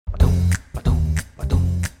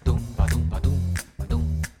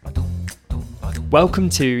Welcome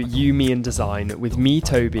to You, Me and Design with me,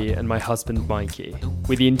 Toby, and my husband, Mikey.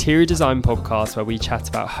 We're the interior design podcast where we chat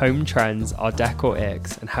about home trends, our decor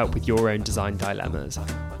icks, and help with your own design dilemmas,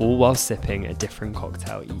 all while sipping a different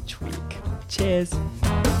cocktail each week. Cheers!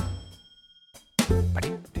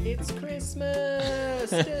 It's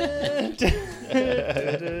Christmas!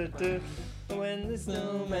 When the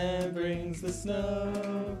snowman brings the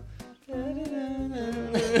snow.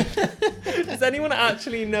 Does anyone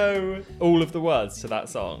actually know all of the words to that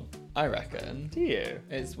song? I reckon. Do you?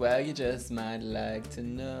 It's where you just might like to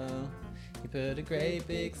know. You put a great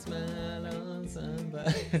big smile on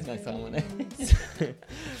somebody. It's my song, isn't it?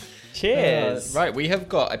 Cheers! Right, we have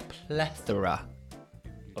got a plethora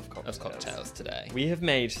Of cocktails today. We have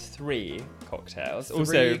made 3 cocktails. Three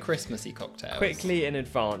Also, Christmassy cocktails. quickly in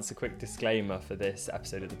advance, a quick disclaimer for this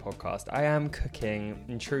episode of the podcast. I am cooking,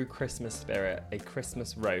 in true Christmas spirit, a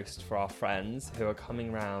Christmas roast for our friends who are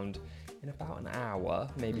coming round in about an hour,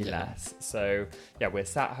 maybe less. So, yeah, we're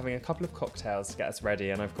sat having a couple of cocktails to get us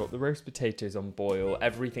ready, and I've got the roast potatoes on boil,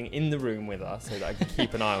 everything in the room with us so that I can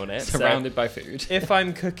keep an eye on it. Surrounded by food. If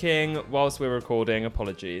I'm cooking whilst we're recording,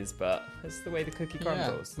 apologies, but it's the way the cookie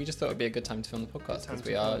crumbles. We just thought it'd be a good time to film the podcast because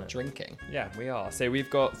we are drinking. Yeah, we are. So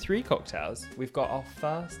we've got 3 cocktails. We've got our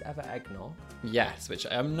first ever eggnog. Yes, which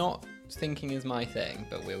I'm not thinking is my thing,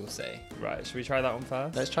 but we'll see. Right, should we try that one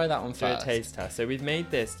first? Let's try that one Do first. a taste test. So we've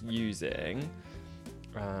made this using...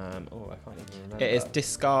 I can't even remember. It is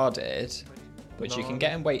discarded, which you can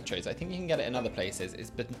get in Waitrose. I think you can get it in other places.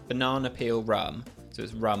 It's banana peel rum. So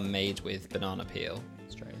it's rum made with banana peel.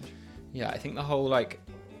 Strange. Yeah, I think the whole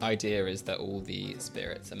idea is that all the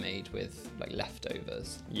spirits are made with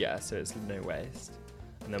leftovers. Yeah, so it's no waste.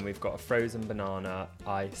 And then we've got a frozen banana,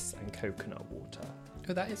 ice, and coconut water.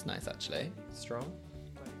 Oh, that is nice actually. Strong?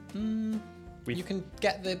 You can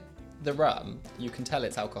get the rum. You can tell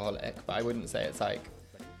it's alcoholic, but I wouldn't say it's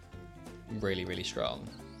really, really strong.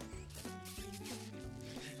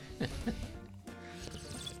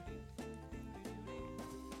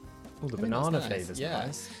 Oh, the banana flavour's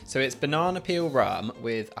nice. So it's banana peel rum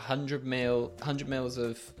with 100 mils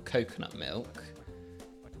of coconut milk.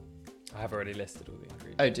 I have already listed all the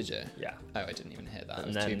ingredients. Oh, did you? Yeah. Oh, I didn't even hear that. And I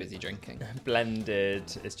was too then busy drinking. Blended.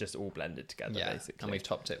 It's just all blended together, Yeah, basically. and we've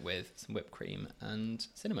topped it with some whipped cream and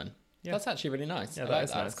cinnamon. Yeah. That's actually really nice. Yeah, I that like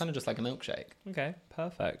is that. nice. It's kind of just like a milkshake. Okay,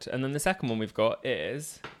 perfect. And then the second one we've got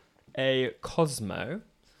is a Cosmo,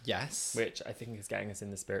 Yes. which I think is getting us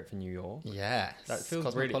in the spirit for New York. Yes. That feels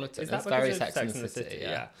cosmopolitan. Is that It's very because of Sex and the City.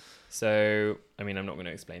 Yeah. So, I mean, I'm not going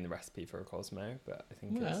to explain the recipe for a Cosmo, but I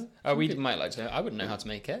think it's... Some people might like to know. I wouldn't know how to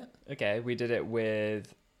make it. Okay, we did it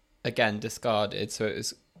with... Again, discarded. So it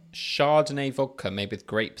was Chardonnay vodka made with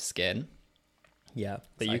grape skin. Yeah,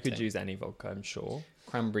 but you could Exciting. use any vodka, I'm sure.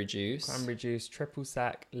 Cranberry juice. Cranberry juice, triple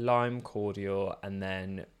sec, lime cordial, and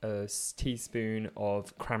then a teaspoon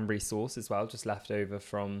of cranberry sauce as well, just left over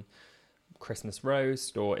from Christmas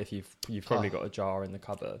roast, or if you've probably got a jar in the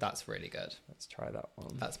cupboard. That's really good. Let's try that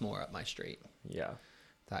one. That's more up my street. Yeah.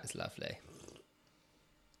 That is lovely.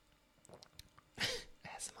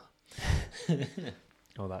 ASMR.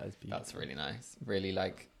 Oh, that is beautiful. That's really nice. Really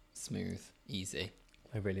smooth, easy.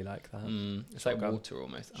 I really like that. It's Shotgun. like water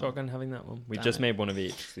almost. Shotgun having that one. We Damn just it. made one of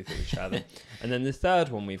each because we thought we'd share them. And then the third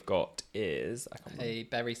one we've got is A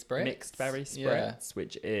berry spritz. mixed berry spritz, Yeah.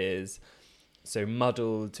 which is so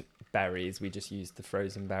muddled berries. We just used the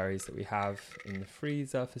frozen berries that we have in the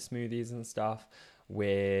freezer for smoothies and stuff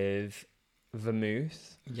with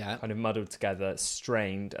vermouth, Yeah. kind of muddled together,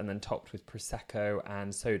 strained, and then topped with prosecco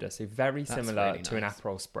and soda. So very That's similar really to an nice.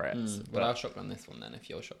 Aperol spritz. But I'll shotgun this one then if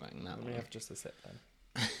you're shotgunning that we one. have just a sip then.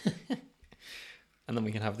 And then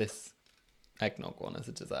we can have this eggnog one as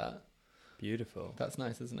a dessert. Beautiful. That's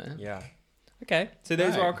nice, isn't it? Yeah. Okay, so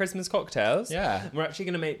those are Right. our Christmas cocktails. Yeah. We're actually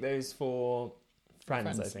going to make those for friends,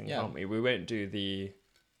 I Friends, think, yeah. aren't we? We won't do the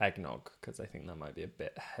eggnog because I think that might be a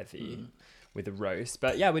bit heavy with the roast.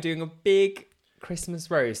 But yeah, we're doing a big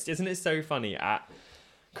Christmas roast. Isn't it so funny at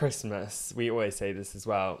Christmas? We always say this as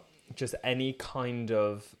well. Just any kind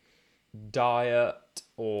of diet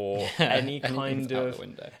or any kind of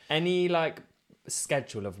any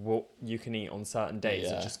schedule of what you can eat on certain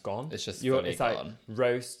days is just gone. It's just it's like gone.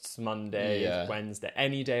 roasts Monday, Yeah. Wednesday,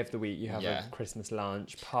 any day of the week you have a Christmas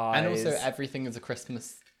lunch, pies. And also everything is a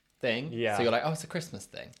Christmas thing. Yeah. So you're like, oh, it's a Christmas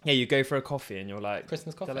thing. Yeah, you go for a coffee and you're like...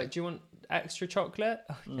 Christmas coffee. They're like, do you want extra chocolate?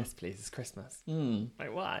 Oh, yes, please, it's Christmas.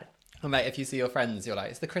 Like, why? And if you see your friends, you're like,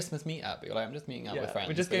 it's the Christmas meetup. But you're like, I'm just meeting up with friends.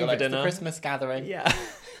 We're just But going you're for like, dinner. It's the Christmas gathering. Yeah.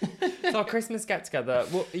 It's our Christmas get-together.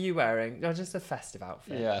 What are you wearing? Oh, just a festive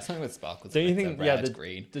outfit. Yeah, something with sparkles. Don't you think, red, the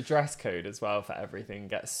green. the dress code as well for everything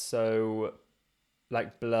gets so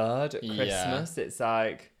like blurred at Yeah. Christmas. It's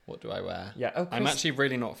like, What do I wear? yeah. Oh, I'm actually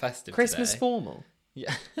really not festive Christmas today. formal.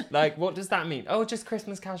 Yeah. Like, what does that mean? Oh, just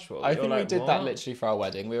Christmas casual. I You're think we like, did that what? literally for our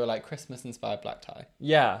wedding. We were like Christmas inspired black tie.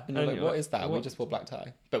 Yeah. And you're like, you're what is that? We what? just wore black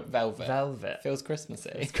tie. But velvet. Velvet. Feels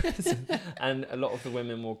Christmassy. And a lot of the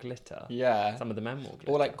women wore glitter. Yeah. Some of the men wore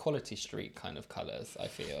glitter. Or like Quality Street kind of colours, I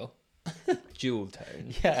feel. Jewel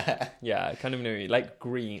tone. Yeah. Yeah, kind of new. Like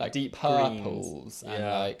green. Like deep purples. greens. And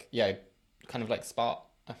Yeah. like, yeah, kind of like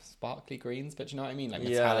sparkly greens. But do you know what I mean? Like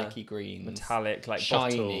Yeah. metallic-y greens. Metallic, like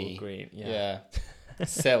Shiny. bottle green. Yeah.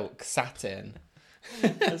 Silk, satin.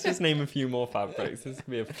 Let's just name a few more fabrics. This could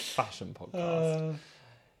be a fashion podcast.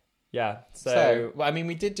 Yeah. So, well, I mean,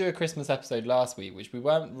 we did do a Christmas episode last week, which we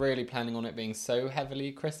weren't really planning on it being so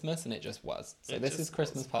heavily Christmas, and it just was. So It this just is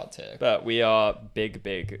Christmas part 2. But we are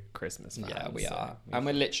big Christmas fans. Yeah, we so are. And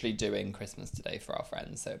we're literally doing Christmas today for our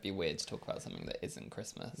friends, so it'd be weird to talk about something that isn't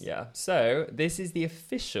Christmas. Yeah. So this is the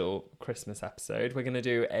official Christmas episode. We're going to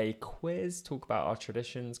do a quiz, talk about our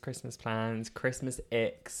traditions, Christmas plans, Christmas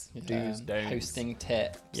icks, do's, don'ts. Hosting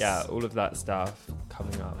tips. Yeah, all of that stuff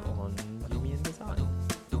coming up on Yumi and Design.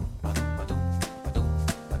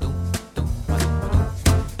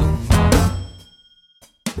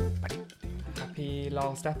 Happy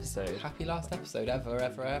last episode. Happy last episode ever.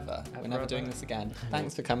 We're never doing this again.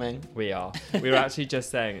 Thanks for coming. We are. We were actually just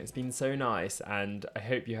saying it's been so nice, and I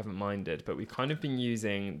hope you haven't minded, but we've kind of been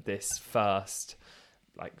using this first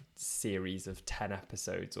like series of 10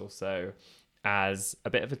 episodes or so as a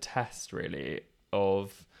bit of a test, really,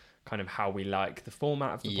 of kind of how we like the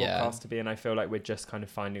format of the podcast to be, and I feel like we're just kind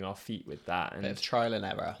of finding our feet with that. And Bit of trial and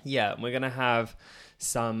error. yeah, we're going to have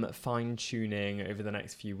some fine-tuning over the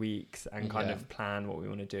next few weeks and kind of plan what we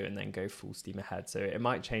want to do and then go full steam ahead. So it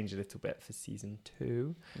might change a little bit for season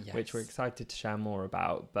 2, which we're excited to share more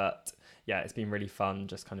about. But yeah, it's been really fun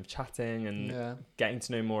just kind of chatting and getting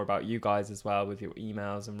to know more about you guys as well with your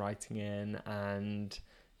emails and writing in. And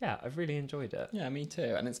yeah, I've really enjoyed it. Yeah, me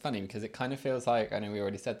too. And it's funny because it kind of feels like, I know we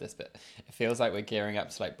already said this, but it feels like we're gearing up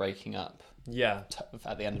to like breaking up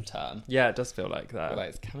at the end of term. Yeah, it does feel like that. We're like,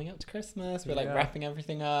 it's coming up to Christmas. We're like wrapping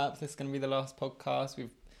everything up. This is going to be the last podcast. We've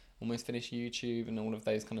almost finished YouTube and all of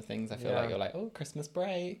those kind of things. I feel like you're like, oh, Christmas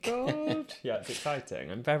break. God. Yeah, it's exciting.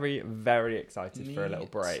 I'm very, very excited for a little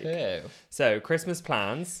break. Too. So, Christmas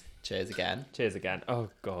plans. Cheers again. Cheers again. Oh,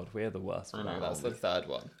 God, we're the worst. I know, that's the third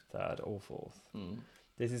one. Third or fourth.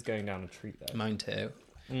 This is going down a treat, though. Mine too.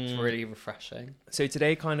 It's really refreshing. So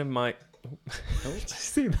today kind of might... Did you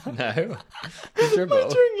see that? No. My Dribble.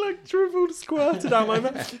 drink like dribbled, squirted out my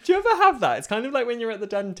mouth. Do you ever have that? It's kind of like when you're at the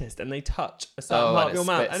dentist and they touch a certain part of your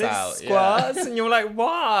mouth and it squirts and you're like,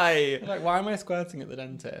 why? Like, why am I squirting at the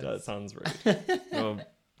dentist? That sounds rude. Well,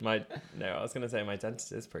 I was going to say my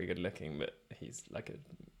dentist is pretty good looking, but he's like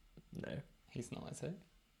no. He's not, is he?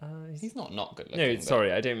 He's not good looking. No,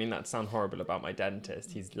 sorry, I don't mean that to sound horrible about my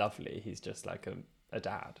dentist. He's lovely. He's just like a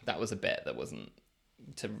dad. That was a bit that wasn't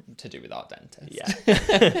to do with our dentist.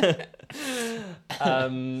 Yeah.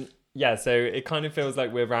 Yeah, so it kind of feels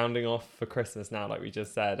like we're rounding off for Christmas now, like we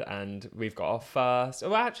just said, and we've got our first...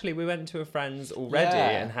 Oh, actually, we went to a friend's already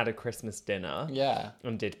and had a Christmas dinner. Yeah.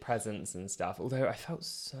 And did presents and stuff, although I felt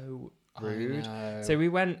so rude. I know. So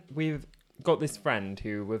we've got this friend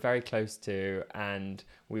who we're very close to, and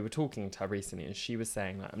we were talking to her recently, and she was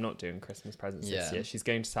saying, like, I'm not doing Christmas presents this year. She's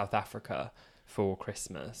going to South Africa for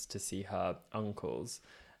Christmas to see her uncles,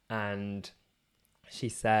 and she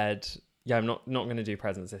said, yeah, I'm not going to do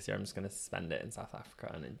presents this year. I'm just going to spend it in South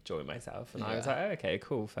Africa and enjoy myself. And I was like, oh, okay,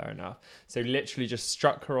 cool, fair enough. So literally just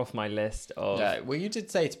struck her off my list of... Yeah, well, you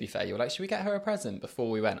did say, to be fair, you were like, should we get her a present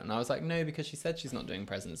before we went? And I was like, no, because she said she's not doing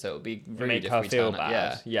presents, so it would be rude make if her we feel turn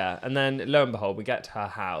bad. up. Yeah. And then lo and behold, we get to her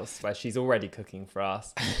house where she's already cooking for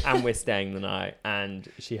us and we're staying the night, and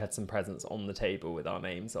she had some presents on the table with our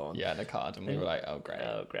names on. Yeah, and a card, and we were like, oh, great.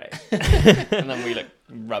 Oh, great. And then we look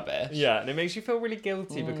rubbish. Yeah, and it makes you feel really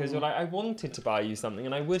guilty because you're like, I wanted to buy you something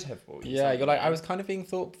and I would have bought you something. You're like, I was kind of being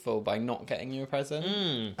thoughtful by not getting you a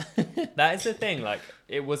present. That is the thing, like,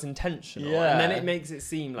 it was intentional. Yeah. And then it makes it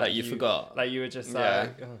seem like you forgot. Like you were just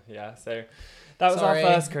like, oh, yeah. So that was our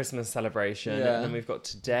first Christmas celebration. Yeah. And then we've got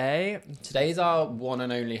today. Today's our one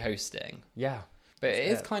and only hosting. Yeah. But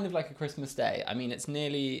it is kind of like a Christmas day. I mean, it's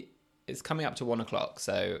coming up to 1:00,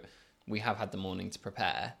 so we have had the morning to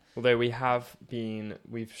prepare. Although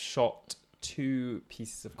we've shot 2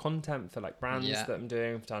 pieces of content for like brands that I'm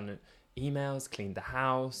doing. We've done emails, cleaned the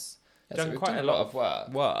house, So done we've quite done a lot of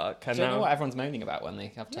work. I And don't now, know what everyone's moaning about when they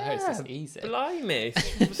have to host. It's yeah, easy. blimey.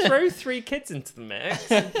 Throw 3 kids into the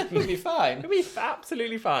mix. It'll be fine. It'll be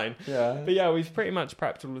absolutely fine. Yeah. But yeah, we've pretty much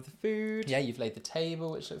prepped all of the food. Yeah, you've laid the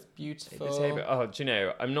table, which looks beautiful. The table. Oh, do you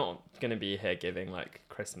know, I'm not going to be here giving like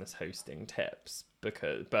Christmas hosting tips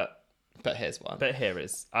But here's one. But here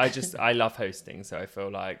is. I love hosting, so I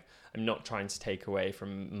feel like I'm not trying to take away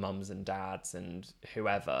from mums and dads and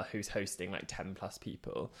whoever who's hosting like 10 plus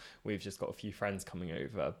people. We've just got a few friends coming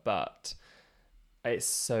over, but it's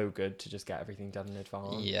so good to just get everything done in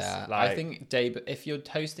advance. Yeah, like, I think if you're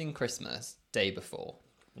hosting Christmas, day before.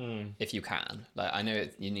 If you can. Like, I know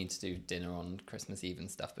you need to do dinner on Christmas Eve and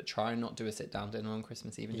stuff, but try and not do a sit down dinner on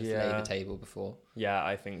Christmas Eve and just lay the table before. Yeah,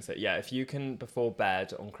 I think so. Yeah, if you can, before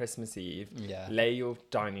bed on Christmas Eve, lay your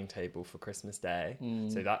dining table for Christmas Day.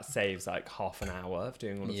 So that saves like half an hour of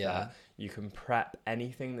doing all of that. You can prep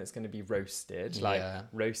anything that's going to be roasted, like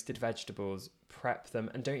roasted vegetables, prep them,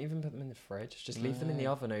 and don't even put them in the fridge. Just leave them in the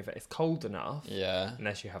oven over. It's cold enough. Yeah.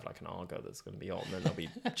 Unless you have like an Argo that's going to be on, then they'll be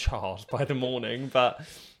charred by the morning. But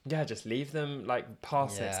yeah, just leave them like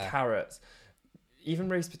parsnips, carrots, even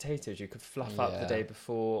roast potatoes. You could fluff up the day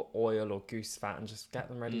before, oil or goose fat, and just get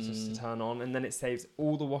them ready just to turn on. And then it saves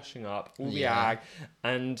all the washing up, all the ag.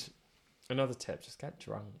 And another tip, just get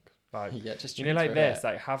drunk. Like, just you know, like this,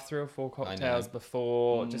 like have 3 or 4 cocktails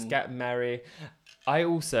before, just get merry. I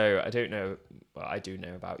don't know, well, I do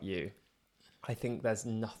know about you. I think there's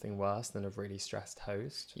nothing worse than a really stressed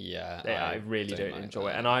host. Yeah, I really don't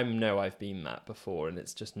enjoy it. And I've been that before, and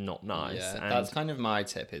it's just not nice. Yeah, and that's kind of my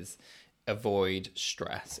tip is avoid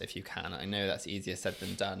stress if you can. I know that's easier said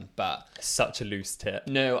than done, but such a loose tip.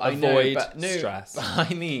 No, I avoid know, but stress.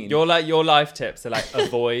 I mean, your life tips are like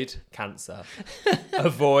avoid cancer,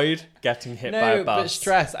 avoid getting hit by a bus. But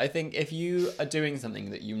stress. I think if you are doing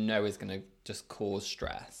something that you know is going to just cause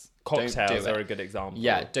stress, cocktails are a good example.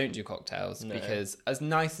 Yeah, don't do cocktails because as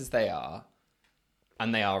nice as they are,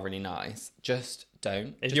 and they are really nice, just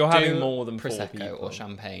don't. If you're having more than 4 Prosecco people, or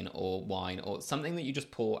champagne or wine or something that you just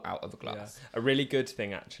pour out of a glass. Yeah. A really good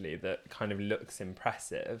thing actually that kind of looks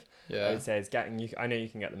impressive, I would say, is I know you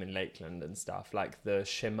can get them in Lakeland and stuff, like the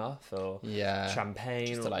shimmer for champagne,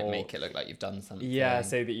 just to like make it look like you've done something. Yeah,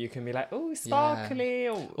 so that you can be like, oh, sparkly,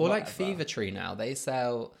 or like Fever Tree now. They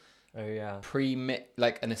sell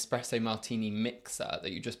like an espresso martini mixer that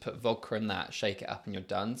you just put vodka in that, shake it up, and you're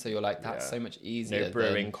done. So you're like, that's so much easier. No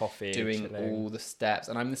brewing coffee, doing all the steps.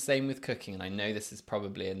 And I'm the same with cooking. And I know this is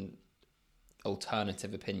probably an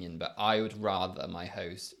alternative opinion, but I would rather my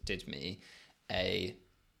host did me a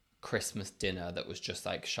Christmas dinner that was just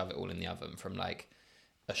like shove it all in the oven from like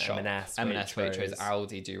a shop. M&S, Waitrose,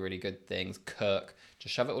 Aldi do really good things. Cook,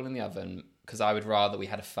 just shove it all in the oven. Because I would rather we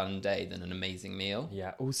had a fun day than an amazing meal.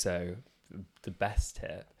 Yeah. Also, the best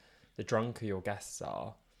tip: the drunker your guests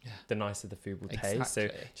are, the nicer the food will taste. So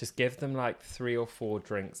just give them like 3 or 4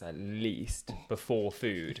 drinks at least before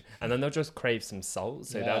food, and then they'll just crave some salt.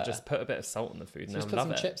 So they'll just put a bit of salt on the food, and just they'll love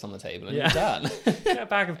it. Put some chips on the table, and you're done. Get a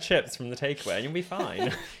bag of chips from the takeaway, and you'll be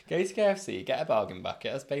fine. Go to KFC, get a bargain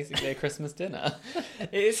bucket. That's basically a Christmas dinner.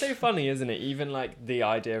 It is so funny, isn't it? Even like the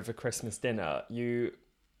idea of a Christmas dinner,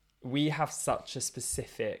 we have such a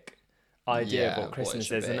specific idea of what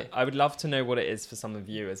Christmas is, and I would love to know what it is for some of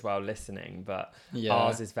you as well listening, but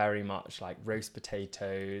ours is very much like roast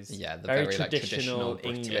potatoes, the very traditional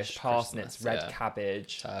English parsnips, red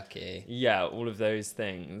cabbage, turkey, all of those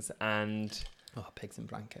things, and pigs and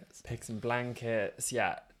blankets,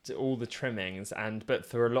 all the trimmings, but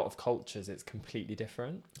for a lot of cultures it's completely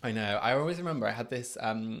different. I know. I always remember I had this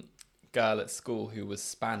girl at school who was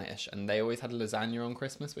Spanish, and they always had lasagna on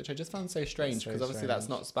Christmas, which I just found so strange because obviously that's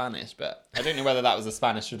not Spanish, but I don't know whether that was a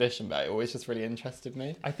Spanish tradition, but it always just really interested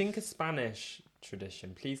me. I think a Spanish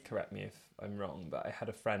tradition, please correct me if I'm wrong, but I had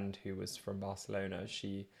a friend who was from Barcelona.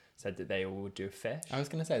 She said that they all would do fish. I was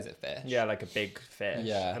going to say, is it fish? Yeah, like a big fish.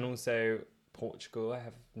 Yeah. And also Portugal, I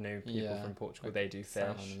have known people from Portugal, like they do fish.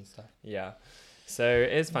 Salmon and stuff. Yeah. So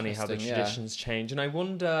it is funny how the traditions change, and I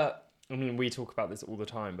wonder... I mean, we talk about this all the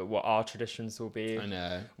time, but what our traditions will be. I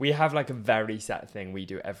know. We have like a very set thing we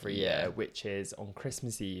do every year, which is on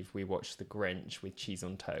Christmas Eve, we watch The Grinch with cheese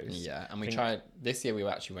on toast. Yeah, and we tried, this year we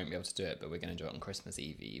actually won't be able to do it, but we're going to do it on Christmas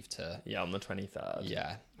Eve to... Yeah, on the 23rd.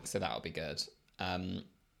 Yeah, so that'll be good.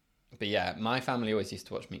 But yeah, my family always used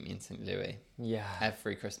to watch Meet Me in St. Louis. Yeah.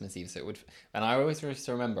 Every Christmas Eve. So it would... And I always used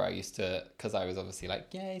to remember I used to... Because I was obviously like,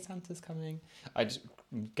 yay, Santa's coming. I'd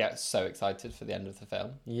get so excited for the end of the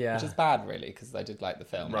film. Yeah. Which is bad, really, because I did like the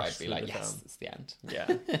film. I'd be like, yes, it's the end. Yeah.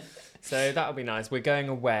 So that'll be nice. We're going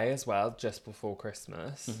away as well, just before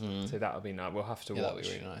Christmas. Mm-hmm. So that'll be nice. We'll have to watch... that'll be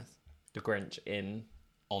really nice. The Grinch in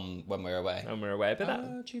when we're away. But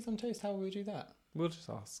that, cheese on toast, how will we do that? we'll just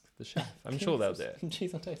ask the chef. I'm sure they'll do it.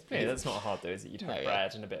 Cheese on toast. Yeah, that's not hard though, is it? You'd have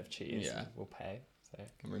bread and a bit of cheese. Yeah. And we'll pay. So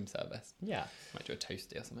Room service. yeah. Might do a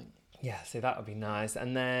toasty or something. Yeah, so that would be nice.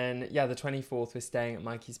 And then, the 24th, we're staying at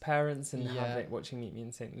Mikey's parents and watching Meet Me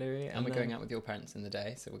in St. Louis. And we're going out with your parents in the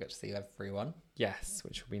day, so we'll get to see everyone. Yes,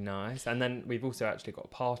 which will be nice. And then we've also actually got a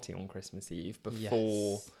party on Christmas Eve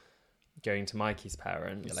before going to Mikey's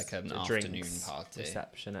parents. Yeah, like an afternoon party.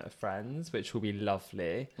 Reception at a friend's, which will be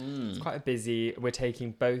lovely. It's quite a busy... We're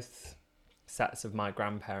taking both sets of my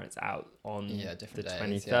grandparents out on the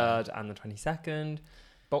 23rd and the 22nd.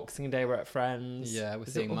 Boxing Day, we're at friends. Yeah, we're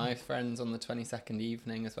seeing my friends on the 22nd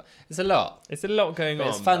evening as well. It's a lot. It's a lot going on.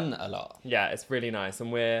 It's fun a lot. Yeah, it's really nice.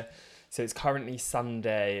 And so it's currently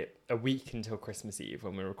Sunday, a week until Christmas Eve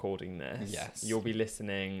when we're recording this. Yes. You'll be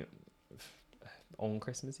listening on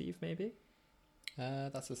Christmas Eve, maybe?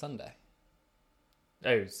 That's a Sunday.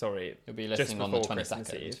 Oh, sorry. You'll be listening on the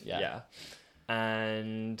 22nd. Yeah.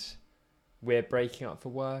 And we're breaking up for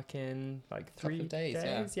work in like 3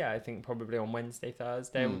 days. Yeah, I think probably on Wednesday,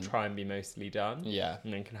 Thursday. We'll try and be mostly done. Yeah.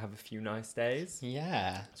 And then can have a few nice days.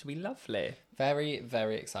 Yeah. It'll be lovely. Very,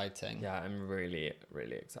 very exciting. Yeah, I'm really,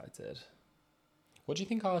 really excited. What do you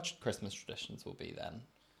think our Christmas traditions will be then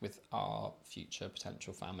with our future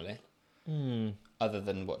potential family? Other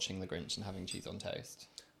than watching The Grinch and having cheese on toast?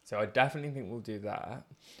 So I definitely think we'll do that.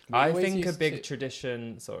 I think a big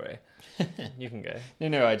tradition... Sorry. You can go.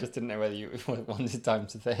 No, I just didn't know whether you wanted time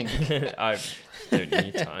to think. I don't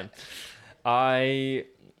need time. I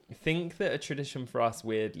think that a tradition for us,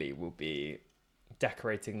 weirdly, will be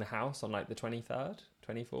decorating the house on like the 23rd,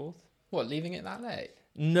 24th. What, leaving it that late?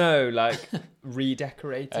 No, like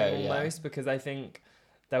redecorating almost, because I think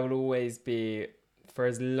there will always be, for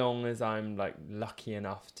as long as I'm like lucky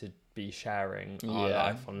enough to be sharing our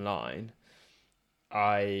life online,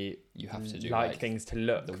 you have to do like things to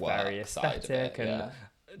look very aesthetic and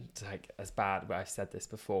like as bad. Well, I've said this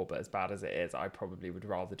before, but as bad as it is, I probably would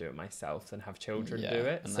rather do it myself than have children do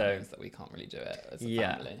it. And so that means that we can't really do it as a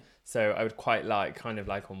family. So I would quite like, kind of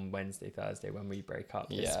like on Wednesday, Thursday when we break up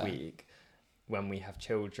this week, when we have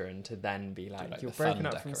children, to then be like you're broken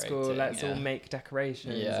up from school, let's all make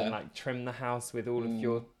decorations and like trim the house with all of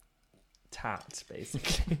your tat,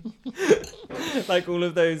 basically. Like all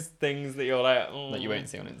of those things that you're like that you won't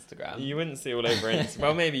see on Instagram. You wouldn't see all over Instagram.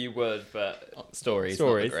 Well, maybe you would, but stories.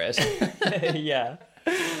 Not the grid. Yeah.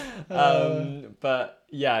 But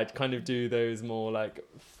yeah, I'd kind of do those more like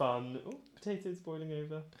fun. Oh, potatoes boiling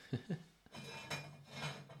over.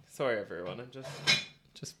 Sorry, everyone. I'm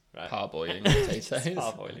just parboiling potatoes. Just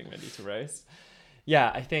parboiling, ready to roast. Yeah,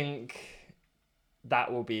 I think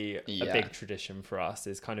that will be a big tradition for us,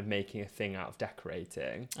 is kind of making a thing out of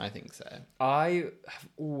decorating. I think so. I have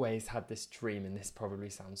always had this dream, and this probably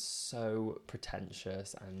sounds so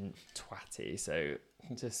pretentious and twatty, so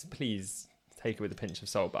just please take it with a pinch of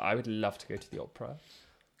salt, but I would love to go to the opera.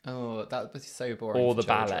 Oh, that would be so boring. Or the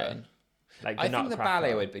children. ballet. Like I think the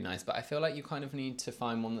ballet would be nice, but I feel like you kind of need to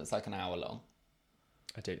find one that's like an hour long.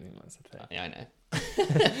 I don't think that's a thing. Yeah, I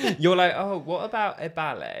know. You're like, oh, what about a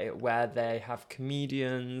ballet where they have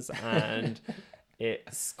comedians and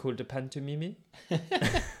it's called a pantomime?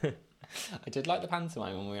 I did like the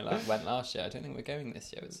pantomime when we went last year. I don't think we're going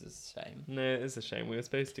this year, which is a shame. No, it is a shame. We were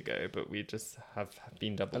supposed to go, but we just have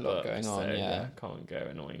been double booked. A lot going on, so can't go,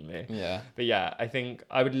 annoyingly. Yeah. But yeah, I think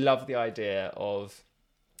I would love the idea of,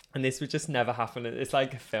 and this would just never happen. It's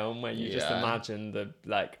like a film where you just imagine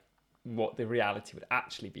what the reality would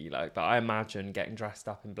actually be like. But I imagine getting dressed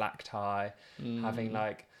up in black tie, having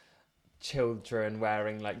like children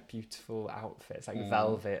wearing like beautiful outfits, like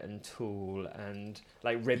velvet and tulle and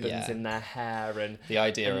like ribbons in their hair, and the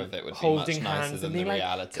idea of it would be much nicer than the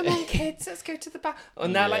reality. Come on, kids, let's go to the bar.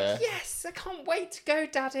 And they're like, yes, I can't wait to go,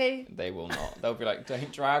 Daddy. They will not. They'll be like,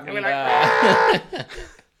 don't drag me there.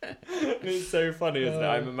 It's so funny, isn't it?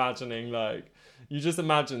 I'm imagining you just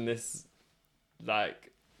imagine this,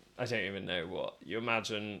 I don't even know what. You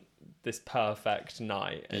imagine this perfect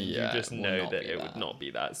night, and you just know that it would not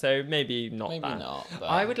be that. So maybe not. Maybe not. But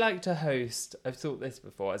I would like to host, I've thought this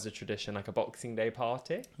before, as a tradition, like a Boxing Day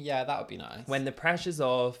party. Yeah, that would be nice. When the pressure's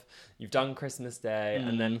off, you've done Christmas Day,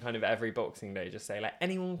 and then kind of every Boxing Day, just say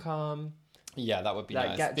anyone come. Yeah, that would be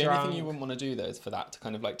nice. The only thing you wouldn't want to do though is for that to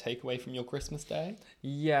kind of take away from your Christmas Day.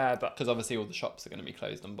 Yeah, but because obviously all the shops are going to be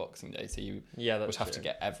closed on Boxing Day, so you would have to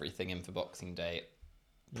get everything in for Boxing Day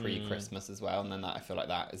pre-Christmas as well, and then that I feel like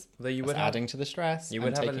that is adding to the stress. You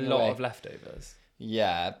would have a lot of leftovers.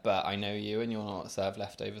 Yeah, but I know you and you're not a serve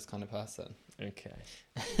leftovers kind of person. Okay.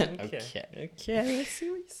 Okay. I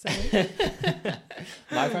see what you're saying.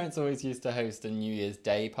 My parents always used to host a New Year's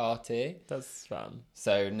Day party. That's fun.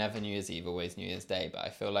 So never New Year's Eve, always New Year's Day. But I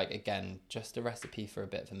feel like, again, just a recipe for a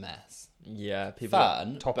bit of a mess. Yeah, people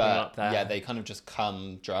Fun, topping but up there. yeah, they kind of just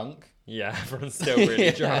come drunk. Yeah, everyone's still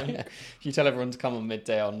really drunk. If you tell everyone to come on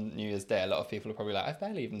midday on New Year's Day, a lot of people are probably like, I've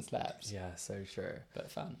barely even slept. Yeah, so true.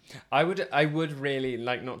 But fun. I would really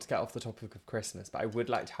like, not to get off the topic of Christmas, but I would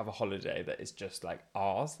like to have a holiday that is just like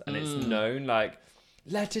ours and it's known, like,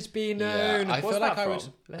 let it be known. Yeah, I What's feel like that I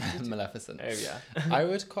from? would Maleficent. Oh yeah. I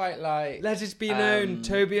would quite like Let it be known.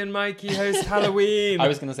 Toby and Mikey host Halloween. I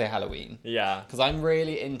was going to say Halloween. Yeah. Because I'm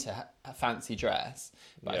really into fancy dress,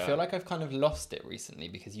 but Yeah. I feel like I've kind of lost it recently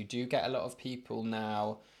because you do get a lot of people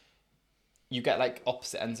now. You get like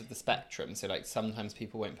opposite ends of the spectrum. So like sometimes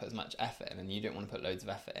people won't put as much effort in, and you don't want to put loads of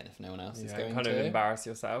effort in if no one else is going kind to. of embarrass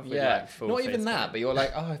yourself. With Yeah, like full not even face that, paint. but you're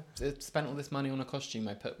like, oh, I spent all this money on a costume.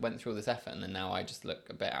 Went through all this effort, and then now I just look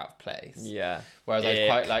a bit out of place. Yeah. Whereas I'd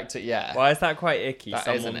quite like to, yeah. Why is that quite icky? That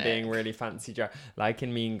is Someone an being ick. really fancy dressed, like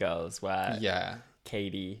in Mean Girls, where Yeah.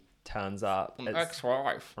 Katie turns up An as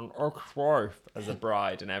ex-wife. an ex-wife as a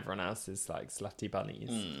bride, and everyone else is like slutty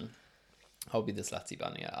bunnies. I'll be the slutty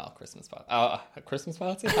bunny at our Christmas party. Our Christmas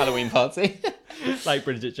party? Halloween party? Like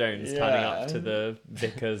Bridget Jones turning up to the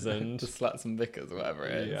vicars and The sluts and vicars, whatever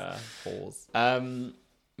it is. yeah, whores.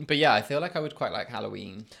 But yeah, I feel like I would quite like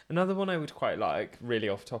Halloween. Another one I would quite like, really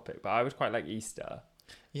off topic, but I would quite like Easter.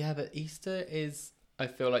 Yeah, but Easter is, I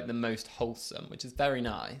feel like, the most wholesome, which is very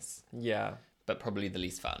nice, Yeah. but probably the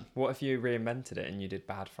least fun. What if you reinvented it and you did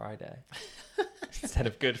Bad Friday instead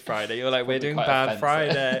of Good Friday? You're like, we're doing quite Bad offensive.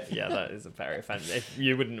 Friday. Yeah, that is very offensive.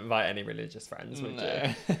 You wouldn't invite any religious friends, would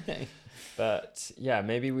you? But yeah,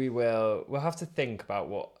 maybe we'll have to think about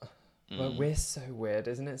what. Well, we're so weird,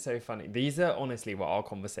 isn't it? So funny. These are honestly what our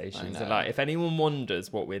conversations I are know. like. If anyone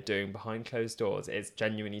wonders what we're doing behind closed doors, it's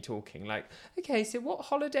genuinely talking. Like, okay, so what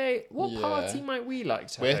holiday, what party might we like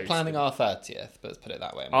to We're host? planning our 30th, but let's put it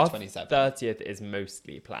that way. Our 27th. 30th is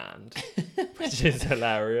mostly planned, which is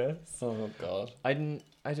hilarious. Oh, God.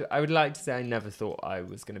 I would like to say I never thought I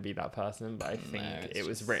was going to be that person, but I think it's it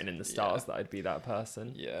was just- written in the stars yeah. that I'd be that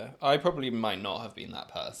person. Yeah. I probably might not have been that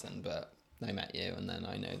person, but I met you, and then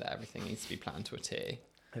I know that everything needs to be planned to a T.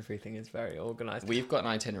 Everything is very organised. We've got an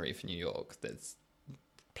itinerary for New York that's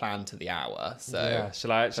planned to the hour, so yeah,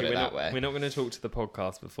 shall I actually? put it We're that way. not going to talk to the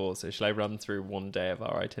podcast before, so shall I run through one day of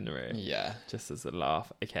our itinerary? Yeah, Just as a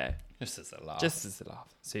laugh. Okay. just as a laugh. Just as a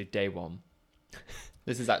laugh. So day one.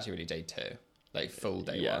 This is actually really day 2, like full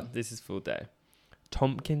day Yeah, 1. this is full day.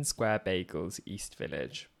 Tompkins Square Bagels, East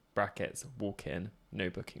Village. Brackets, walk in, no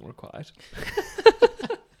booking required.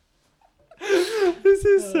 This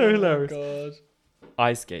is so hilarious. God.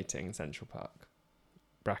 Ice skating in Central Park.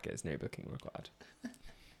 Brackets, no booking required.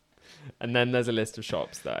 And then there's a list of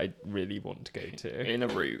shops that I really want to go to. In a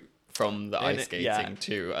route from the ice skating yeah.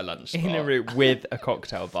 to a lunch spot. In a route with a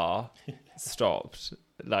cocktail bar. Stopped,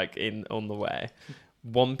 like on the way.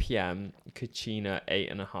 1 p.m, Cucina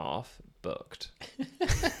 8.5, booked.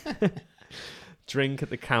 Drink at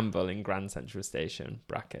the Campbell in Grand Central Station.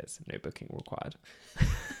 Brackets, no booking required.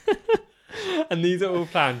 And these are all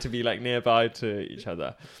planned to be like nearby to each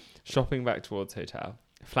other. Shopping back towards hotel.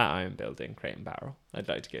 Flatiron Building, Crate and Barrel. I'd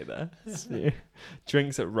like to go there. See.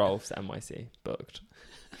 Drinks at Rolf's NYC, booked.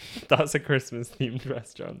 That's a Christmas themed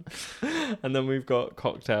restaurant. And then we've got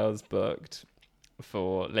cocktails booked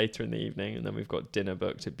for later in the evening, and then we've got dinner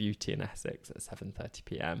booked at Beauty in Essex at 7:30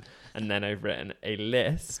 p.m. And then I've written a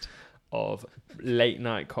list of late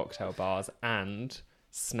night cocktail bars and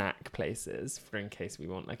snack places for in case we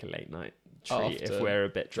want like a late night treat After if we're a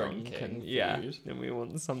bit drunk drinking and food. and we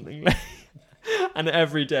want something late. And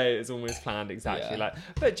every day is almost planned exactly Yeah. like.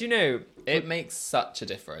 But do you know, It makes such a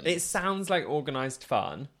difference. it sounds like organised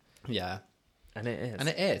fun, yeah, and it is. and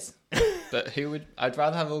it is. But I'd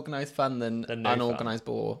rather have organised fun than Than no unorganised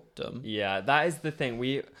boredom. Yeah, that is the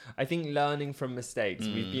thing. I think learning from mistakes.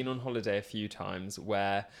 We've been on holiday a few times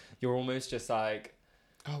where you're almost just like,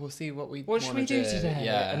 Oh, we'll see what what should we do today?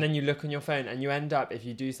 Yeah. And then you look on your phone and you end up, if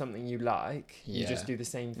you do something you like, you Yeah. just do the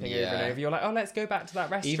same thing over Yeah. and over. You're like, oh, let's go back to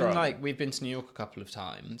that restaurant. Even like we've been to New York a couple of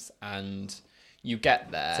times, and you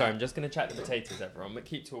get there. Sorry, I'm just going to check the potatoes, everyone, but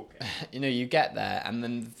keep talking. You know, you get there, and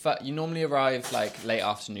then you normally arrive like late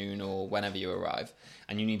afternoon or whenever you arrive,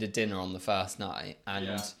 and you need a dinner on the first night. And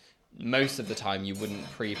Yeah. most of the time, you wouldn't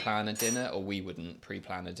pre-plan a dinner, or we wouldn't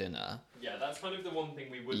pre-plan a dinner. Yeah, that's kind of the one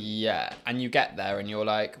thing we wouldn't. Yeah, and you get there, and you're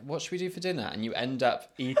like, "What should we do for dinner?" And you end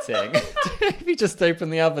up eating. If you just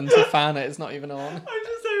open the oven to fan it, it's not even on. I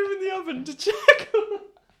just opened the oven happened to check.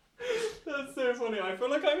 That's so funny. I feel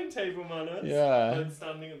like I'm in table manners. Yeah. I'm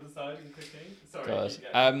standing at the side and cooking. Sorry.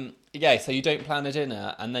 God. Yeah, so you don't plan a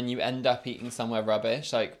dinner and then you end up eating somewhere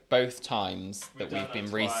rubbish. Like both times that we've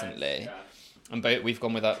been recently. Yeah. And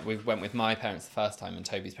we went with my parents the first time and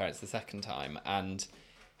Toby's parents the second time, and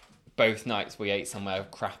both nights we ate somewhere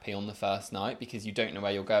crappy on the first night because you don't know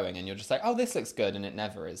where you're going and you're just like, oh, this looks good, and it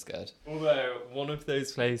never is good. Although one of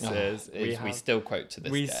those places we still quote to this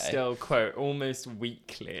day. We still quote almost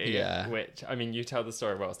weekly. Yeah. Which, I mean, you tell the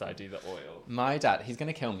story whilst I do the oil. My dad, he's going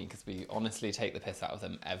to kill me because we honestly take the piss out of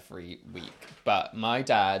them every week. But my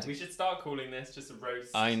dad... We should start calling this just a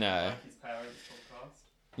roast. I know. Mikey's parents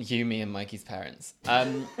podcast. You, me, and Mikey's parents.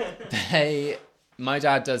 My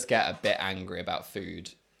dad does get a bit angry about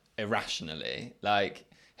food irrationally. Like,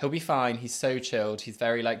 he'll be fine. He's so chilled. He's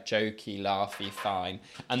very, like, jokey, laughy, fine.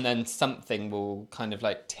 And then something will kind of,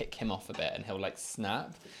 like, tick him off a bit and he'll, like,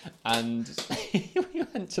 snap. And we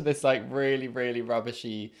went to this, like, really, really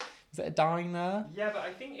rubbishy... Was it a diner? Yeah, but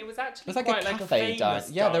I think it was actually like quite a like a cafe famous diner.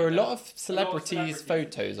 Yeah, there were a diner. lot of celebrities'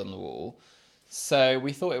 photos on the wall. So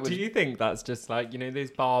we thought it would... Do you think that's just like, you know,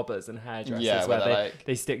 those barbers and hairdressers where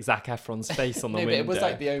they stick Zac Efron's face on the window? But it was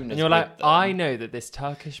like the owners. And you're like, I know that this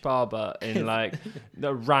Turkish barber in like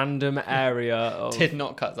the random area of... did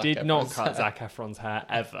not cut Zac Efron's hair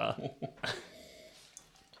ever.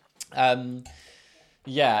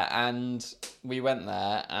 Yeah, and we went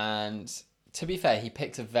there, and to be fair, he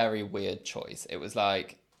picked a very weird choice. It was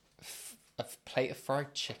like a plate of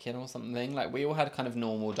fried chicken or something. Like, we all had kind of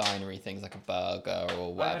normal dinery things like a burger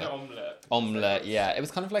or whatever. I had an omelette, yeah. It was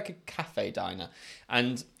kind of like a cafe diner.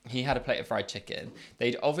 And he had a plate of fried chicken.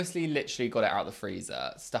 They'd obviously literally got it out of the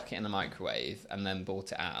freezer, stuck it in the microwave, and then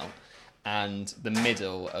brought it out. And the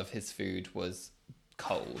middle of his food was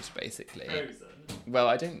cold, basically. Frozen? Well,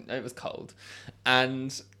 it was cold.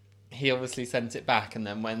 And he obviously sent it back, and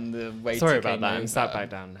then when the waiter Sorry about came that, over, I'm sat back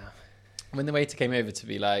down now. When the waiter came over to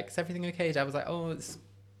be like, is everything okay? Dad was like, oh, it's...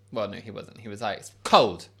 Well, no, he wasn't. He was like, it's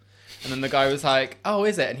cold. And then the guy was like, oh,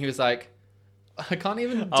 is it? And he was like, I can't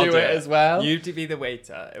even do it as well. You to be the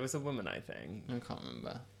waiter. It was a woman, I think. I can't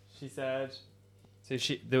remember. She said... So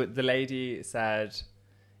the lady said...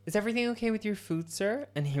 Is everything okay with your food, sir?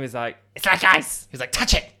 And he was like, it's like ice. He was like,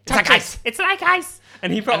 touch it. It's like ice. It's like ice.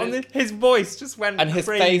 And he put on his voice just went and his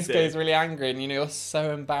crazy. face goes really angry, and you're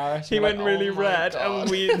so embarrassed. He went really red,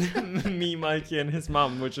 God. and me, Mikey, and his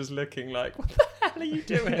mum were just looking like, what the hell are you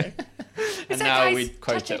doing? And now we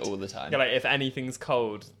quote it all the time. Yeah, like if anything's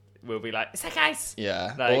cold, we'll be like, it's like ice.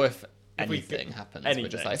 Yeah. Like, or if anything happens, we're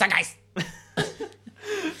just like, it's like ice.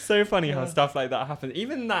 So funny how stuff like that happens.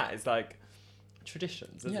 Even that is like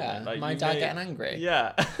traditions, isn't it? Like my dad getting angry.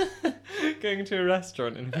 Yeah. Going to a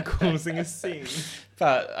restaurant and causing a scene.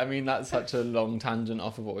 But, I mean, that's such a long tangent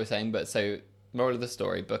off of what we're saying. But so, moral of the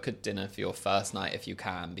story, book a dinner for your first night if you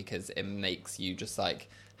can, because it makes you just, like,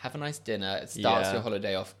 have a nice dinner. It starts your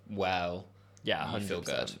holiday off well. Yeah, you feel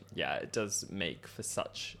good. Yeah, it does make for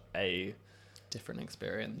such a... different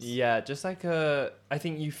experience. Yeah, just like I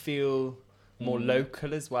think you feel... more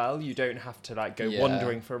local as well. You don't have to like go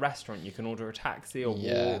wandering for a restaurant. You can order a taxi or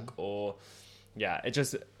walk or it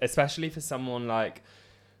just, especially for someone like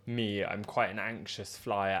me, I'm quite an anxious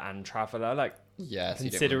flyer and traveler. Like so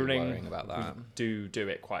considering you don't really worrying about that. We do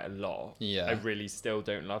it quite a lot. Yeah, I really still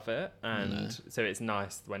don't love it, and so it's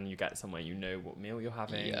nice when you get somewhere you know what meal you're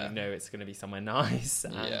having. You know it's going to be somewhere nice.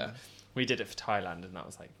 And we did it for Thailand, and that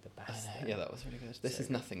was like the best. I know. Yeah, that was really good. This is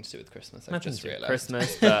nothing to do with Christmas. I've Nothing just to do with realised.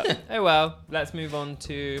 Christmas, but oh well. Let's move on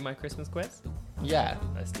to my Christmas quiz. Yeah,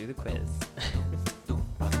 let's do the quiz.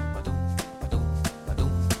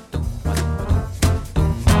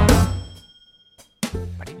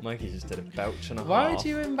 Mikey just did a belch and a half. Why do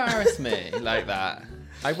you embarrass me like that?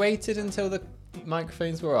 I waited until the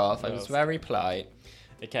microphones were off. I was very polite.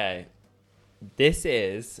 Okay, this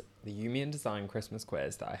is the Yumi and Design Christmas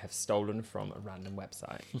quiz that I have stolen from a random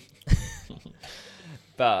website.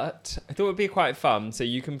 But I thought it would be quite fun, so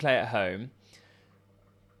you can play at home.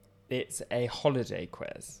 It's a holiday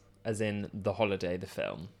quiz, as in The Holiday, the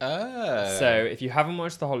film. Oh. So if you haven't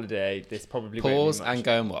watched The Holiday, this probably won't pause be much. and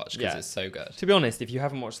go and watch, because it's so good. To be honest, if you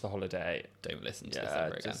haven't watched The Holiday, don't listen to this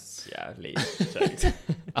ever again. Leave. Don't.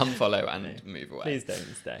 Unfollow and move away. Please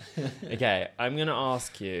don't stay. Okay, I'm going to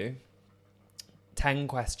ask you 10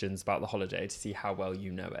 questions about The Holiday to see how well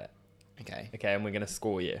you know it. Okay, and we're going to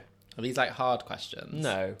score you. Are these like hard questions?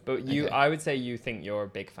 No, but I would say you think you're a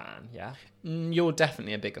big fan, yeah? You're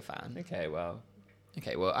definitely a bigger fan. Okay, well,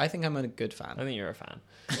 I think I'm a good fan. I think you're a fan.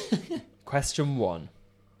 Question 1.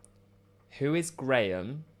 Who is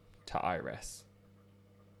Graham to Iris?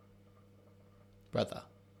 Brother.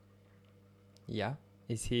 Yeah.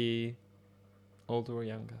 Is he older or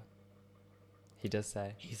younger? He does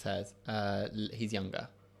say. He says he's younger.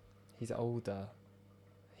 He's older.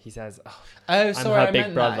 He says, Oh, sorry, her I big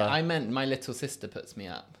meant brother. that. I meant my little sister puts me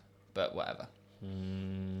up. But whatever.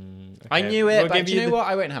 Okay. I knew it, but do you know what?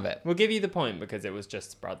 I won't have it. We'll give you the point because it was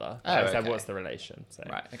just brother. I said, what's the relation? So.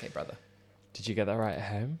 Right, okay, brother. Did you get that right at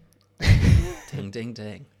home? Ding, ding,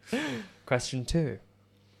 ding. Question 2.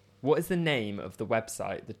 What is the name of the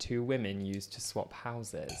website the two women used to swap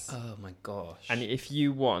houses? Oh my gosh. And if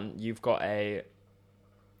you want, you've got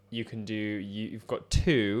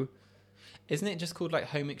two. Isn't it just called like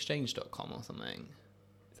homeexchange.com or something?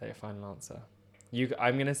 Is that your final answer?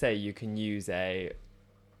 I'm going to say you can use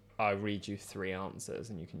I'll read you 3 answers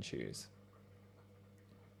and you can choose.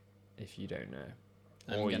 If you don't know.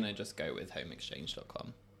 I'm going to just go with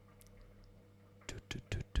homeexchange.com.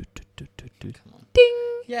 Come on. Ding!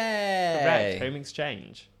 Yay! Correct. Home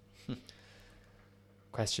Exchange.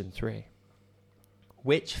 Question 3.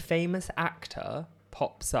 Which famous actor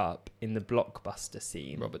pops up in the blockbuster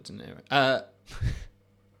scene? Robert De Niro.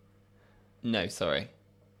 No, sorry.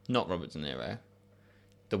 Not Robert De Niro.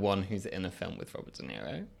 The one who's in a film with Robert De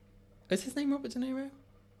Niro. Is his name Robert De Niro?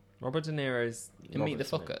 Robert De Niro's... In Meet the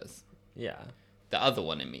Fockers? Yeah. The other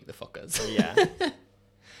one in Meet the Fockers. Yeah.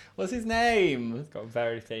 What's his name? He's got a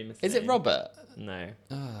very famous Is name. it Robert? No.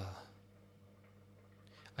 Oh.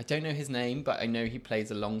 I don't know his name, but I know he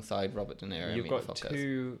plays alongside Robert De Niro in Meet the Fockers.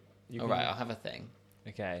 You've got 2... All right, I'll have a thing.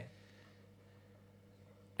 Okay.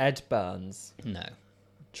 Ed Burns. No.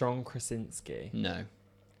 John Krasinski. No.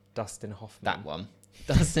 Dustin Hoffman. That one.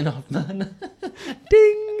 Dustin Hoffman.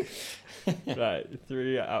 Ding! Right,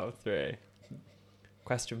 3 out of 3.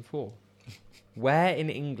 Question 4. Where in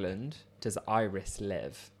England does Iris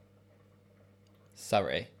live?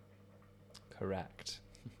 Surrey. Correct.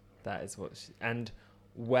 That is what she... And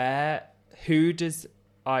who does...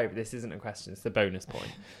 This isn't a question, it's the bonus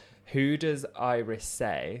point. Who does Iris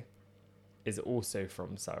say is also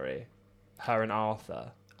from Surrey? Her and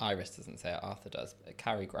Arthur. Iris doesn't say it, Arthur does.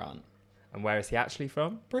 Cary Grant. And where is he actually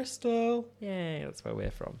from? Bristol. Yay, that's where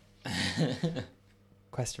we're from.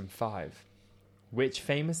 Question 5. Which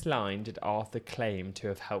famous line did Arthur claim to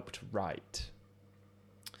have helped write?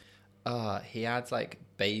 He adds like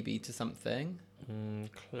baby to something.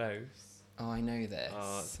 Close. Oh, I know this.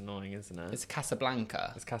 Oh, it's annoying, isn't it? It's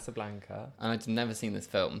Casablanca. It's Casablanca. And I'd never seen this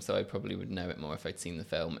film, so I probably would know it more if I'd seen the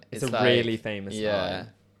film. It's a really famous line.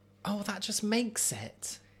 Oh, that just makes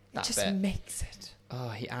it. That just bit. makes it. Oh,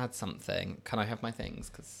 he adds something. Can I have my things?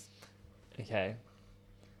 Cause... Okay.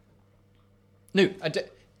 No,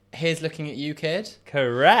 here's looking at you, kid.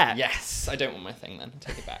 Correct. Yes, I don't want my thing then.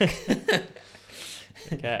 Take it back.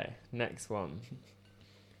 Okay, next one.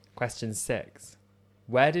 Question 6.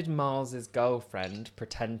 Where did Miles's girlfriend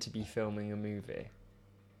pretend to be filming a movie?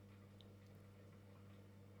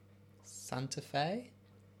 Santa Fe?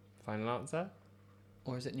 Final answer?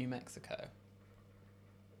 Or is it New Mexico?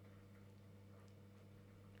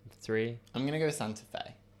 3. I'm going to go with Santa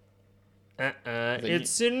Fe.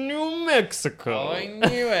 It's in New Mexico. Oh, I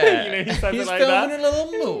knew it. You know, he says He's it like filming that. a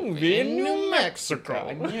little movie in New Mexico.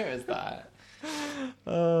 I knew it was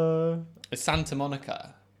that. It's Santa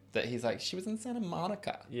Monica. That he's like, she was in Santa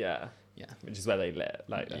Monica. Yeah. Yeah. Which is where they live.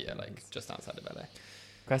 Like just outside of LA.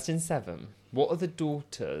 Question 7. What are the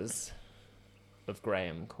daughters of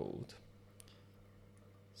Graham called?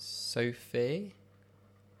 Sophie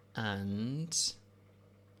and... It's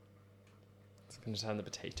going to turn the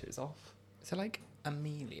potatoes off. Is it like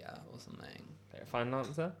Amelia or something? Okay, final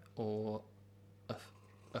answer? Or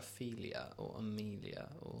Ophelia or Amelia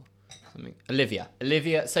or something.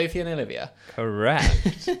 Olivia, Sophie and Olivia.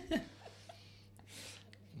 Correct.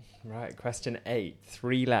 Right, question 8.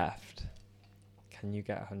 3 left. Can you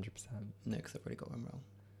get 100%? No, because I've already got one wrong.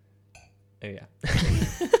 Oh, yeah.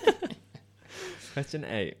 Question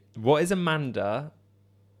 8. What is Amanda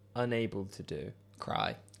unable to do?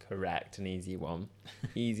 Cry. Correct, an easy one.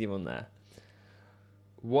 Easy one there.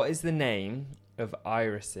 What is the name of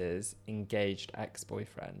Iris's engaged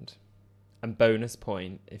ex-boyfriend? And bonus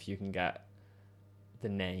point if you can get the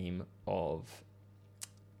name of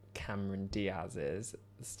Cameron Diaz's,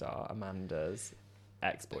 the star Amanda's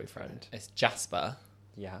ex-boyfriend. It's Jasper.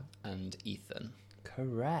 Yeah. And Ethan.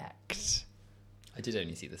 Correct. I did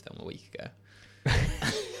only see this film a week ago.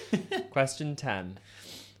 Question 10.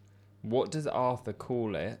 What does Arthur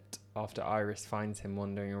call it after Iris finds him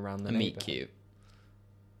wandering around the neighborhood? Meet cute.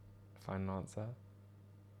 Final answer?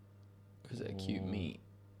 Or is it a cute meet?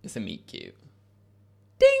 It's a meet cute.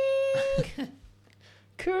 Ding!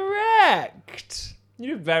 Correct!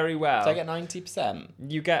 You did very well. So I get 90%.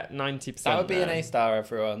 You get 90%. That would be there. an A star,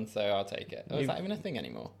 everyone, so I'll take it. Oh, is that even a thing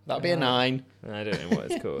anymore? That would be a 9. I don't know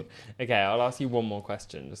what it's called. Okay, I'll ask you one more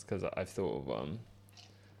question just because I've thought of one.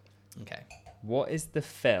 Okay. What is the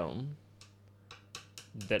film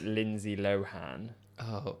that Lindsay Lohan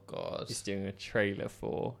Oh, God. is doing a trailer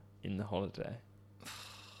for in the holiday?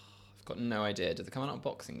 I've got no idea. Does it come out on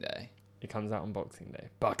Boxing Day? It comes out on Boxing Day.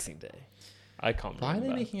 Boxing Day. I can't Why remember. are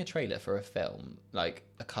they making a trailer for a film like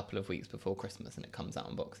a couple of weeks before Christmas and it comes out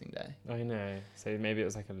on Boxing Day? I know. So maybe it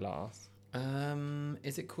was like a last.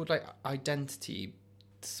 Is it called like Identity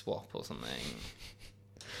Swap or something?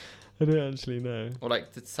 I don't actually know. Or like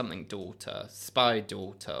something daughter, Spy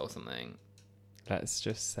Daughter or something? Let's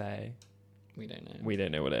just say We don't know. we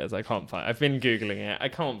don't know what it is. I can't find. I've been googling it. I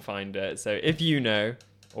can't find it. So if you know,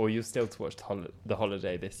 or you're still to watch the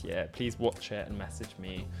holiday this year, please watch it and message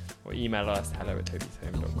me or email us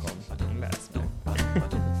hello@tobyshome.com and let us know.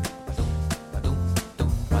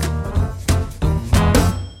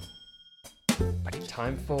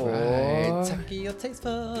 Time for Right, tacky or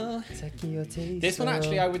tasteful. Tacky or tasteful. This one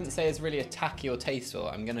actually I wouldn't say is really a tacky or tasteful.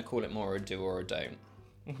 I'm going to call it more a do or a don't.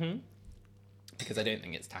 Mm-hmm. Because I don't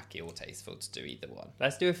think it's tacky or tasteful to do either one.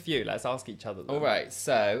 Let's do a few. Let's ask each other. Then. All right,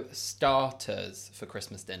 so starters for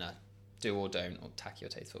Christmas dinner. Do or don't, or tacky or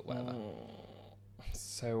tasteful, whatever.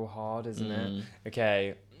 So hard, isn't it?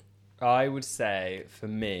 Okay, I would say for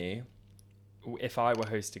me, if I were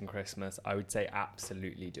hosting Christmas, I would say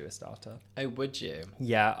absolutely do a starter. Oh, would you?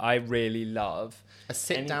 Yeah, I really love A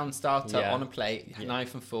sit-down starter Yeah. on a plate, Yeah.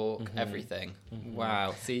 knife and fork, everything.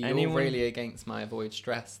 Wow. See, you're Anyone- really against my avoid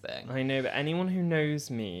stress thing. I know, but anyone who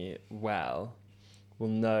knows me well will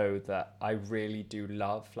know that I really do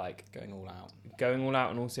love like Going all out. going all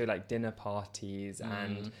out and also like dinner parties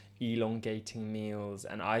and elongating meals.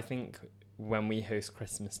 And I think when we host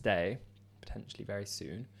Christmas Day, potentially very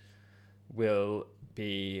soon,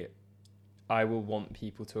 I will want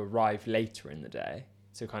people to arrive later in the day.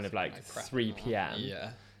 So kind of like 3 p.m.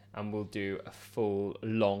 Yeah. And we'll do a full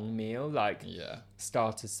long meal, like Yeah.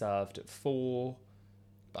 starters served at 4.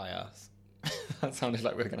 By us. That sounded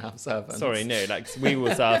like we were going to have servants. Sorry, no, like we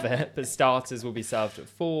will serve it, but starters will be served at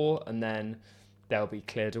 4 and then they'll be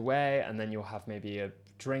cleared away and then you'll have maybe a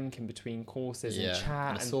drink in between courses and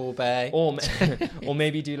chat. And a sorbet. Or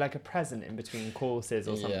maybe do like a present in between courses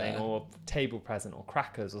or something, Yeah. or table present or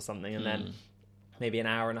crackers or something, and then maybe an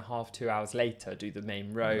hour and a half, 2 hours later, do the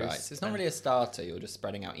main roast. Right, so it's not really a starter, you're just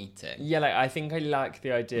spreading out eating. Yeah, like I think I like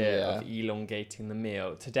the idea of elongating the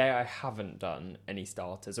meal. Today I haven't done any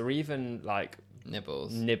starters or even like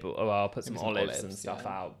Nibbles. Oh, I'll put some Maybe some olives and olives, stuff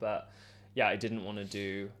yeah. out, but yeah, I didn't want to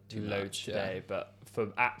do Too loads much, today. yeah. But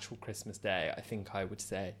for actual Christmas Day, I think I would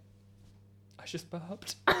say I just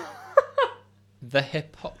burped. The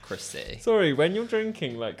hypocrisy. Sorry, when you're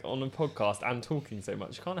drinking like on a podcast and talking so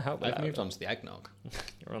much, you can't help it. I've moved on to the eggnog.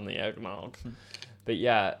 You're on the eggnog. But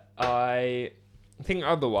yeah, I think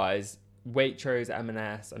otherwise, Waitrose,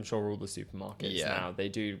 M&S, I'm sure all the supermarkets now, they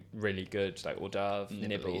do really good like hors d'oeuvre, Nibbly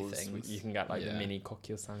nibbles. things. You can get like the Yeah. mini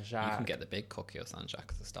coquille You Saint-Jacques. can get the big coquille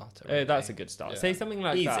Saint-Jacques as a starter. Oh, that's a good start. Yeah. Say something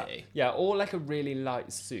like that. Easy. Yeah, or like a really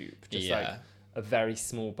light soup. Just like Yeah. a very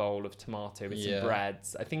small bowl of tomato with some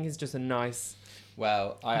breads. I think it's just a nice...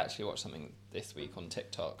 Well, I actually watched something this week on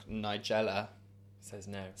TikTok. Nigella Says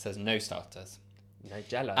no. says no starters.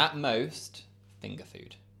 Nigella. At most, finger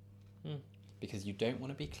food. Because you don't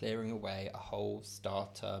want to be clearing away a whole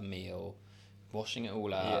starter meal, washing it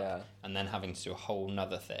all up, and then having to do a whole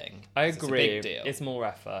nother thing. I It's agree. a big deal. It's more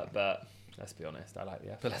effort, but let's be honest, I like the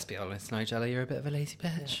effort. But let's be honest, Nigella, you're a bit of a lazy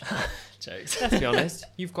bitch. Jokes. Let's be honest,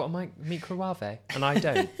 you've got a microwave and I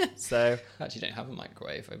don't. So I actually don't have a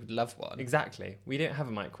microwave. I would love one. exactly, we don't have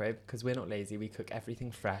a microwave because we're not lazy. We cook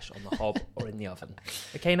everything fresh on the hob or in the oven.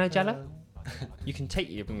 Okay, Nigella? You can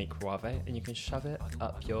take your microwave and you can shove it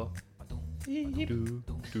up your...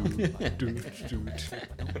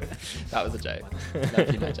 That was a joke.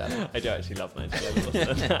 Love you, Nigella. I do actually love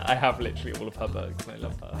Nigella. I have literally all of her books and I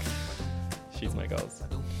love her. She's my girls.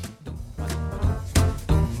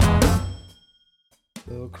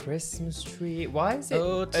 Oh, Christmas tree. Why is it?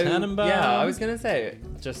 Oh, Tannenbaum. Yeah, I was going to say,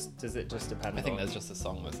 does it just depend I think on... there's just a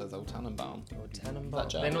song that says "Oh Tannenbaum." Oh, Tannenbaum. That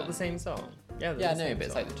They're German? not the same song. Yeah, Yeah, no, but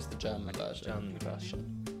it's like just the German version. German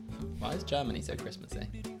version. Why is Germany so Christmassy?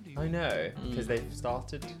 I know, because they've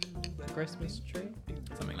started the Christmas tree.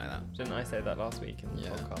 Something like that. Didn't I say that last week in the Yeah.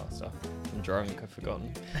 podcast? I'm drunk, I've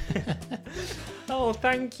forgotten. Oh,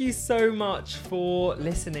 thank you so much for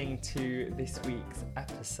listening to this week's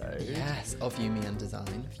episode. Yes, of You, Me and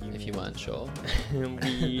Design, if you weren't sure.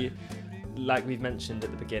 We like we've mentioned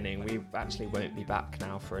at the beginning, we actually won't be back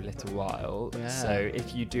now for a little while. Yeah. So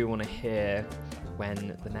if you do want to hear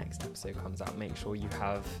when the next episode comes out, make sure you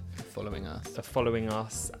are following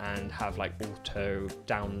us and have like auto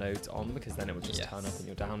downloads on, because then it will just turn up in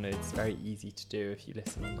your downloads. It's very easy to do if you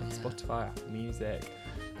listen on like Spotify, Apple Music.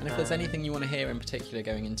 And if there's anything you want to hear in particular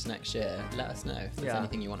going into next year, let us know. If there's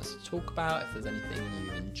anything you want us to talk about, if there's anything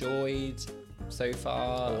you enjoyed so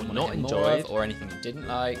far, or not enjoyed, or anything you didn't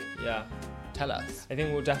like, tell us. I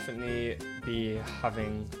think we'll definitely be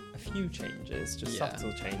having a few changes, just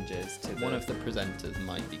subtle changes to one of the presenters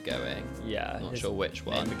might be going. Not sure which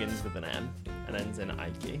one. Name begins with an M and ends in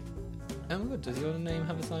Ike. Oh my god, does your name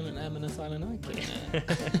have a silent M and a silent Ike in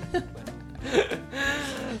it?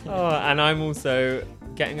 And I'm also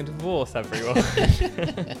getting a divorce, everyone.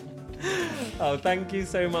 Thank you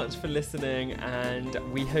so much for listening, and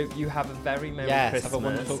we hope you have a very Merry Christmas. Have a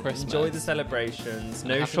wonderful Christmas. Enjoy the celebrations.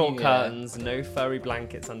 No short curtains, no furry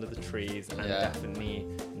blankets under the trees, and definitely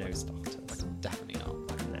no starters. Definitely not.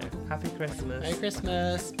 No. Happy Christmas. Merry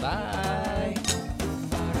Christmas. Bye.